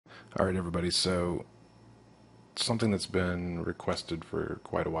Alright, everybody, so something that's been requested for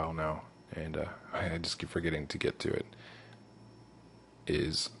quite a while now, and I just keep forgetting to get to it,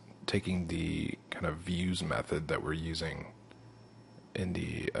 is taking the kind of views method that we're using in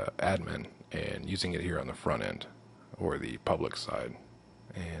the admin and using it here on the front end, or the public side.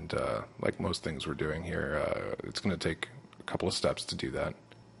 And like most things we're doing here, it's going to take a couple of steps to do that.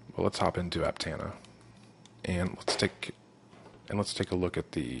 Well, let's hop into Aptana, and let's take a look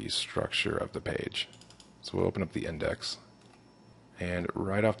at the structure of the page. So we'll open up the index, and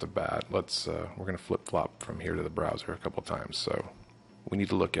right off the bat, we're going to flip-flop from here to the browser a couple times. So we need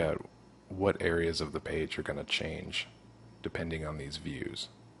to look at what areas of the page are going to change depending on these views.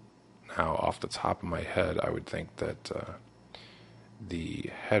 Now, off the top of my head, I would think that the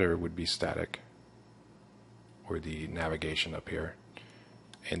header would be static, or the navigation up here,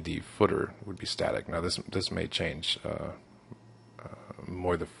 and the footer would be static. Now, this may change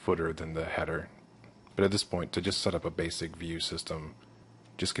more the footer than the header. But at this point, to just set up a basic view system,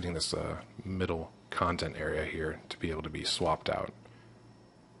 just getting this middle content area here to be able to be swapped out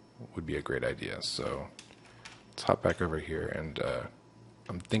would be a great idea. So let's hop back over here, and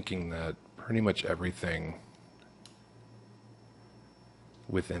I'm thinking that pretty much everything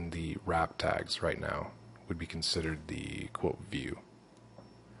within the wrap tags right now would be considered the quote view.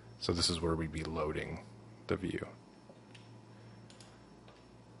 So this is where we'd be loading the view.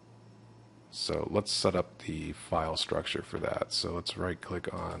 So let's set up the file structure for that. So let's right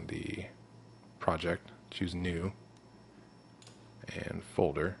click on the project, choose new, and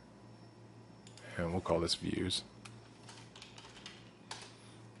folder, and we'll call this views.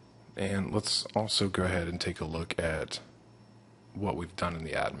 And let's also go ahead and take a look at what we've done in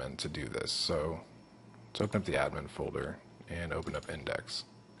the admin to do this. So let's open up the admin folder and open up index.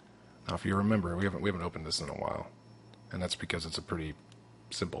 Now, if you remember, we haven't opened this in a while, and that's because it's a pretty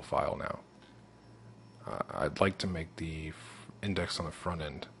simple file now. I'd like to make the index on the front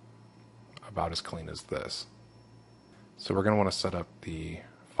end about as clean as this. So we're going to want to set up the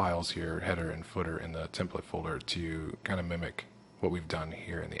files here, header and footer, in the template folder to kind of mimic what we've done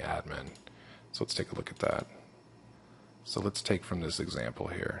here in the admin. So let's take a look at that. So let's take from this example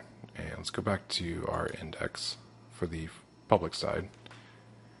here, and let's go back to our index for the public side.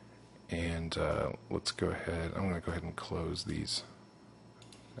 And let's go ahead, I'm going to go ahead and close these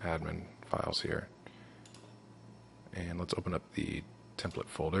admin files here. And let's open up the template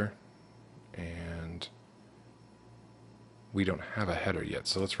folder, and we don't have a header yet,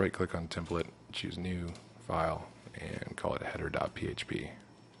 so let's right click on template, choose new file, and call it header.php.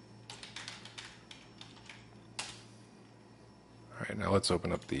 Alright, now let's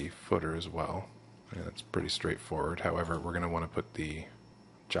open up the footer as well, and it's pretty straightforward. However, we're going to want to put the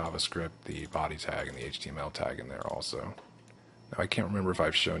JavaScript, the body tag, and the HTML tag in there also. Now, I can't remember if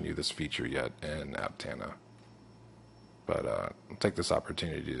I've shown you this feature yet in Aptana, but I'll take this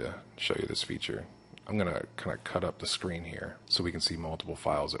opportunity to show you this feature. I'm going to kind of cut up the screen here so we can see multiple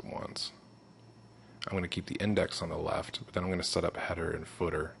files at once. I'm going to keep the index on the left, but then I'm going to set up header and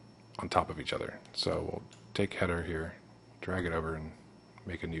footer on top of each other. So we'll take header here, drag it over, and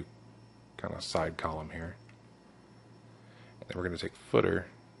make a new kind of side column here. And then we're going to take footer,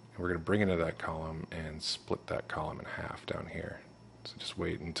 and we're going to bring it into that column and split that column in half down here. So just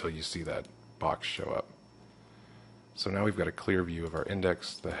wait until you see that box show up. So now we've got a clear view of our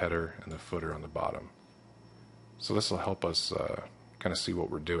index, the header, and the footer on the bottom. So this will help us kind of see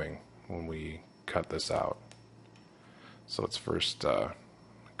what we're doing when we cut this out. So let's first go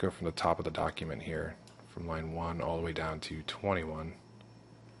from the top of the document here, from line 1 all the way down to 21,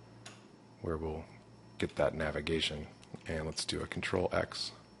 where we'll get that navigation. And let's do a Control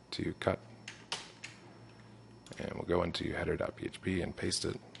X to cut. And we'll go into header.php and paste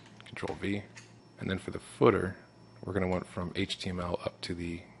it, Control V. And then for the footer, we're going to want from HTML up to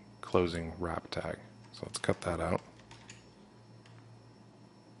the closing wrap tag. So let's cut that out.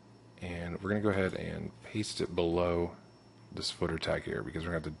 And we're going to go ahead and paste it below this footer tag here, because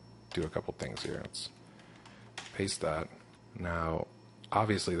we're going to have to do a couple things here. Let's paste that. Now,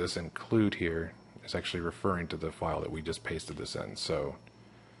 obviously this include here is actually referring to the file that we just pasted this in. So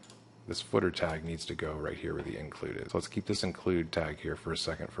this footer tag needs to go right here where the include is. So let's keep this include tag here for a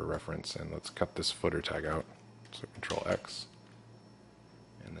second for reference, and let's cut this footer tag out. So Control X,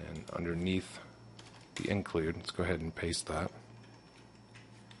 and then underneath the include, let's go ahead and paste that,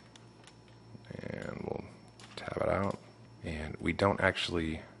 and we'll tab it out. And we don't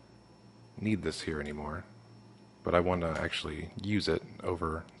actually need this here anymore, but I want to actually use it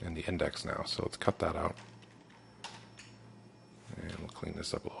over in the index now, so let's cut that out, and we'll clean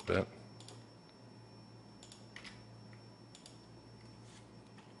this up a little bit.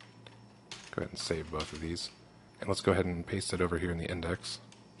 Go ahead and save both of these. And let's go ahead and paste it over here in the index.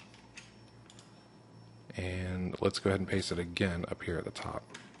 And let's go ahead and paste it again up here at the top.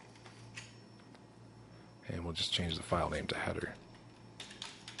 And we'll just change the file name to header.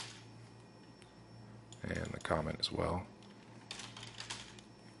 And the comment as well.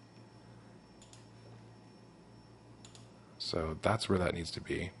 So that's where that needs to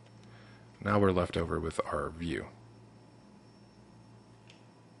be. Now we're left over with our view.